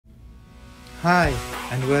Hi,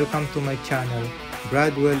 and welcome to my channel,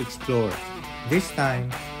 Bradwell Explore. This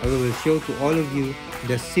time, I will show to all of you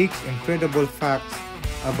the 6 incredible facts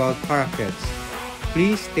about parakeets.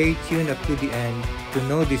 Please stay tuned up to the end to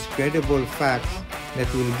know these credible facts that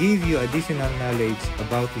will give you additional knowledge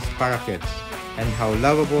about these parakeets and how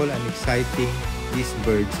lovable and exciting these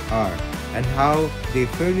birds are, and how they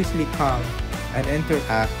fearlessly come and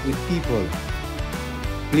interact with people.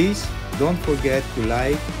 Please don't forget to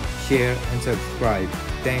like, share, and subscribe.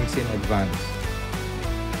 Thanks in advance.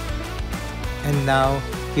 And now,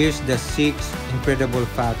 here's the 6 incredible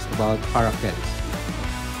facts about parakeets.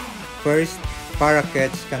 First,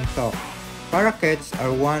 parakeets can talk. Parakeets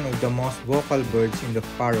are one of the most vocal birds in the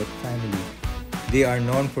parrot family. They are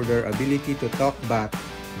known for their ability to talk back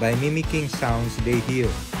by mimicking sounds they hear.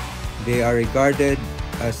 They are regarded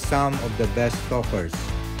as some of the best talkers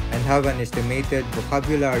and have an estimated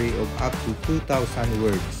vocabulary of up to 2,000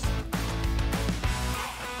 words.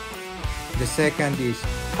 The second is,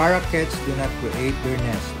 parakeets do not create their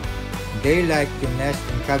nest. They like to nest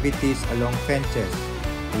in cavities along fences,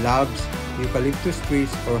 logs, eucalyptus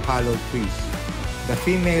trees, or hollow trees. The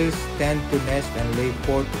females tend to nest and lay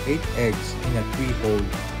 4 to 8 eggs in a tree hole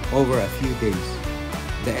over a few days.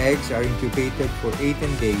 The eggs are incubated for 18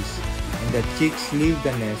 days and the chicks leave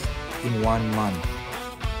the nest in 1 month.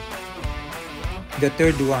 The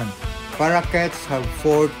third one, parakeets have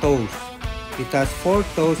 4 toes. It has 4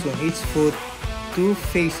 toes on each foot, 2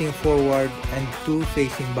 facing forward and 2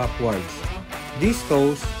 facing backwards. These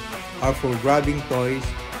toes are for grabbing toys,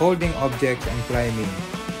 holding objects, and climbing.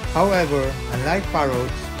 However, unlike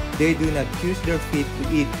parrots, they do not use their feet to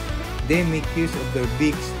eat. They make use of their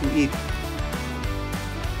beaks to eat.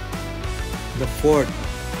 The fourth,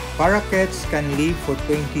 parakeets can live for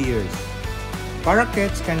 20 years.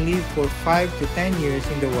 Parakeets can live for 5 to 10 years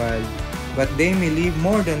in the wild, but they may live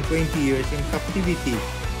more than 20 years in captivity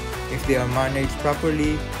if they are managed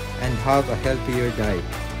properly and have a healthier diet.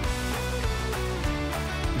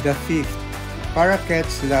 The fifth,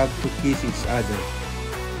 parakeets love to kiss each other.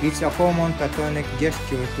 It's a common platonic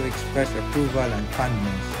gesture to express approval and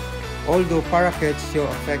fondness. Although parakeets show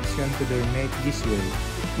affection to their mate this way,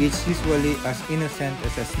 it's usually as innocent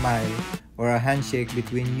as a smile or a handshake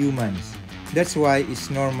between humans. That's why it's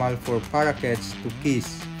normal for parakeets to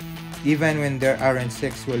kiss, even when they aren't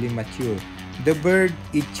sexually mature. The bird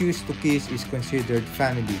it chooses to kiss is considered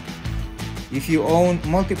family. If you own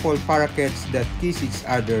multiple parakeets that kiss each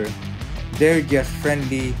other, they're just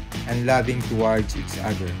friendly and loving towards each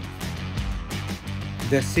other.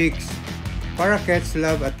 The sixth, parakeets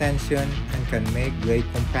love attention and can make great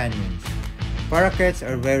companions. Parakeets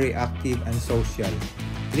are very active and social.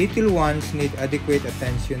 Little ones need adequate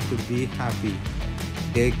attention to be happy.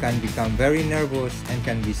 They can become very nervous and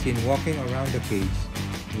can be seen walking around the cage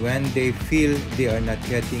when they feel they are not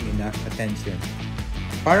getting enough attention.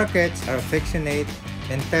 Parakeets are affectionate,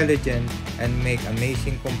 intelligent, and make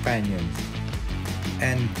amazing companions.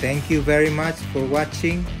 And thank you very much for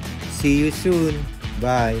watching. See you soon.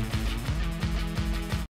 Bye.